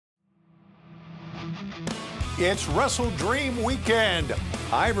It's WrestleDream weekend.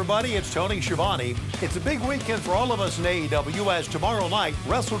 Hi, everybody. It's Tony Schiavone. It's a big weekend for all of us in AEW as tomorrow night,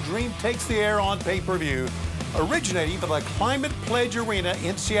 WrestleDream takes the air on pay-per-view, originating from the Climate Pledge Arena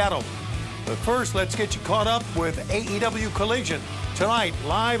in Seattle. But first, let's get you caught up with AEW Collision. Tonight,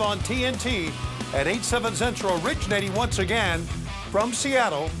 live on TNT at 8/7 Central, originating once again from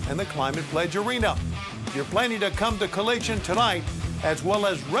Seattle and the Climate Pledge Arena. If you're planning to come to Collision tonight, as well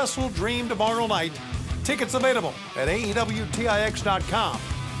as WrestleDream tomorrow night, tickets available at AEWTIX.com.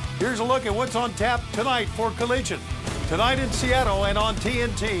 Here's a look at what's on tap tonight for Collision. Tonight in Seattle and on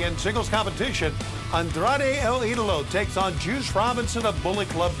TNT in singles competition, Andrade El Idolo takes on Juice Robinson of Bullet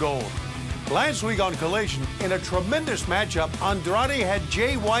Club Gold. Last week on Collision, in a tremendous matchup, Andrade had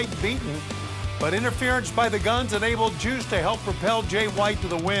Jay White beaten, but interference by the Guns enabled Juice to help propel Jay White to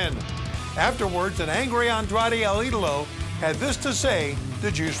the win. Afterwards, an angry Andrade El Idolo had this to say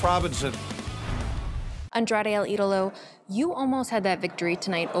to Juice Robinson. Andrade El Idolo, you almost had that victory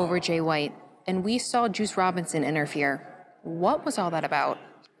tonight over Jay White, and we saw Juice Robinson interfere. What was all that about?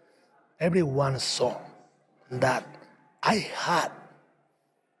 Everyone saw that I had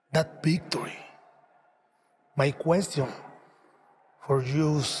that victory. My question for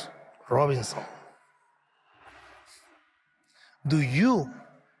Juice Robinson: do you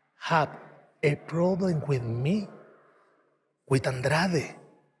have a problem with me, with Andrade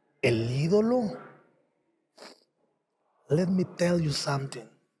El Idolo? Let me tell you something.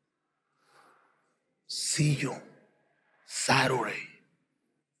 See you Saturday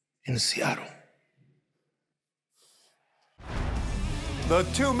in Seattle. The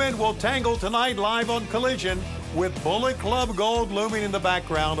two men will tangle tonight live on Collision, with Bullet Club Gold looming in the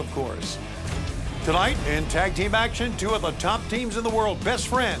background, of course. Tonight, in tag team action, two of the top teams in the world, best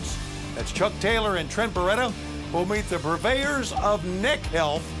friends. That's Chuck Taylor and Trent Beretta, will meet the purveyors of neck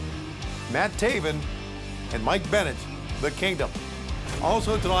health, Matt Taven and Mike Bennett, the Kingdom.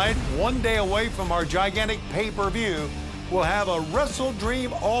 Also tonight, one day away from our gigantic pay-per-view, we'll have a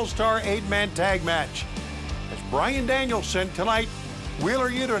WrestleDream All-Star 8-man tag match. As Bryan Danielson tonight,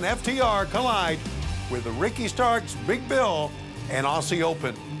 Wheeler Yuta and FTR collide with Ricky Starks, Big Bill, and Aussie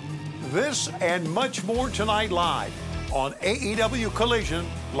Open. This and much more tonight live on AEW Collision,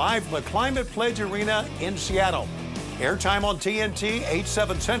 live from the Climate Pledge Arena in Seattle. Airtime on TNT,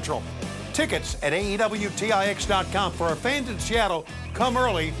 8/7 Central. Tickets at AEWTIX.com. For our fans in Seattle, come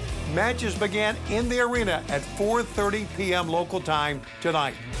early. Matches began in the arena at 4:30 p.m. local time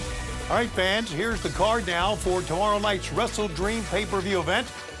tonight. All right, fans, here's the card now for tomorrow night's WrestleDream pay-per-view event,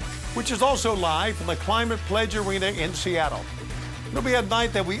 which is also live from the Climate Pledge Arena in Seattle. It'll be a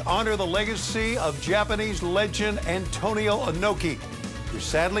night that we honor the legacy of Japanese legend Antonio Inoki, who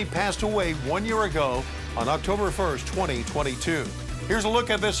sadly passed away 1 year ago on October 1st, 2022. Here's a look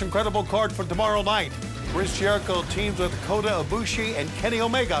at this incredible card for tomorrow night. Chris Jericho teams with Kota Ibushi and Kenny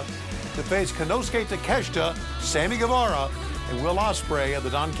Omega to face Konosuke Takeshita, Sammy Guevara, and Will Ospreay of the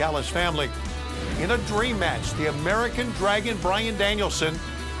Don Callis family. In a dream match, the American Dragon Bryan Danielson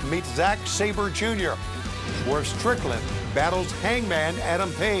meets Zack Sabre Jr. Swerve Strickland battles Hangman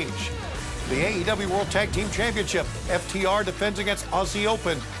Adam Page. The AEW World Tag Team Championship, FTR defends against Aussie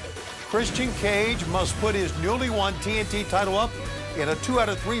Open. Christian Cage must put his newly won TNT title up in a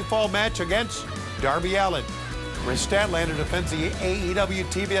 2-out-of-3 fall match against Darby Allin. Chris Statlander defends the AEW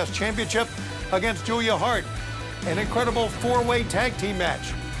TBS Championship against Julia Hart. An incredible four-way tag team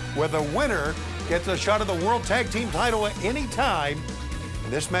match where the winner gets a shot at the World Tag Team title at any time.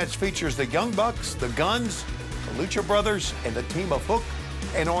 And this match features the Young Bucks, the Guns, the Lucha Brothers, and the team of Hook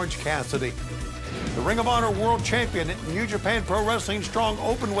and Orange Cassidy. The Ring of Honor World Champion and New Japan Pro Wrestling Strong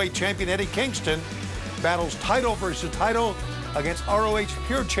Openweight Champion Eddie Kingston battles title versus title against ROH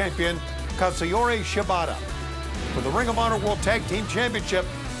Pure Champion Katsuyori Shibata. For the Ring of Honor World Tag Team Championship,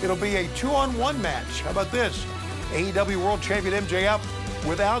 it'll be a 2-on-1 match. How about this? AEW World Champion MJF,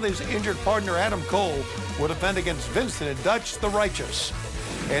 without his injured partner Adam Cole, will defend against Vincent and Dutch the Righteous.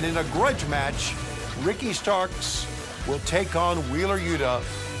 And in a grudge match, Ricky Starks will take on Wheeler Yuta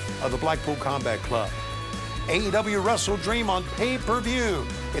of the Blackpool Combat Club. AEW WrestleDream on pay-per-view.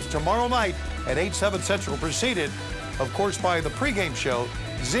 It's tomorrow night at 8/7 Central, preceded, of course, by the pregame show,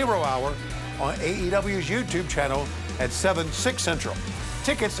 0 Hour, on AEW's YouTube channel at 7/6 Central.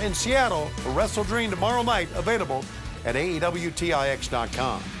 Tickets in Seattle for WrestleDream tomorrow night available at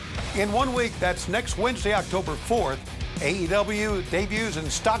AEWTIX.com. In 1 week, that's next Wednesday, October 4th, AEW debuts in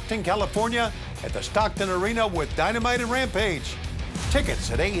Stockton, California at the Stockton Arena with Dynamite and Rampage.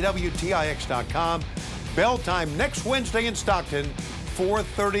 Tickets at AEWTIX.com. Bell time next Wednesday in Stockton,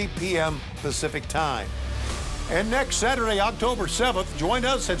 4:30 p.m. Pacific time. And next Saturday, October 7th, join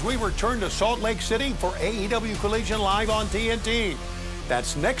us as we return to Salt Lake City for AEW Collision live on TNT.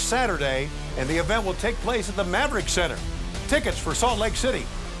 That's next Saturday, and the event will take place at the Maverick Center. Tickets for Salt Lake City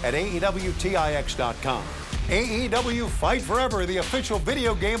at AEWTIX.com. AEW Fight Forever, the official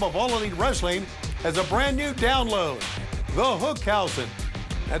video game of All Elite Wrestling, has a brand new download, The Hookhausen.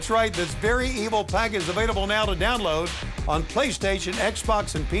 That's right, this very evil pack is available now to download on PlayStation,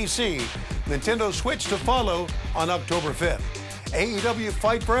 Xbox, and PC. Nintendo Switch to follow on October 5th. AEW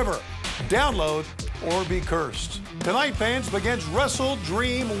Fight Forever. Download or be cursed. Tonight, fans, begins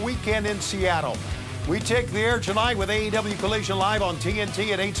WrestleDream weekend in Seattle. We take the air tonight with AEW Collision live on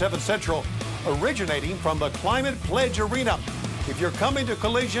TNT at 8/7 Central, originating from the Climate Pledge Arena. If you're coming to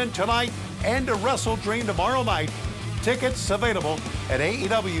Collision tonight and to WrestleDream tomorrow night, tickets available at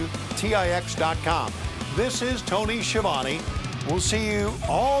AEWTIX.com. This is Tony Schiavone. We'll see you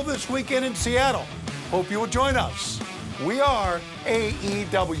all this weekend in Seattle. Hope you will join us. We are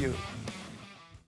AEW.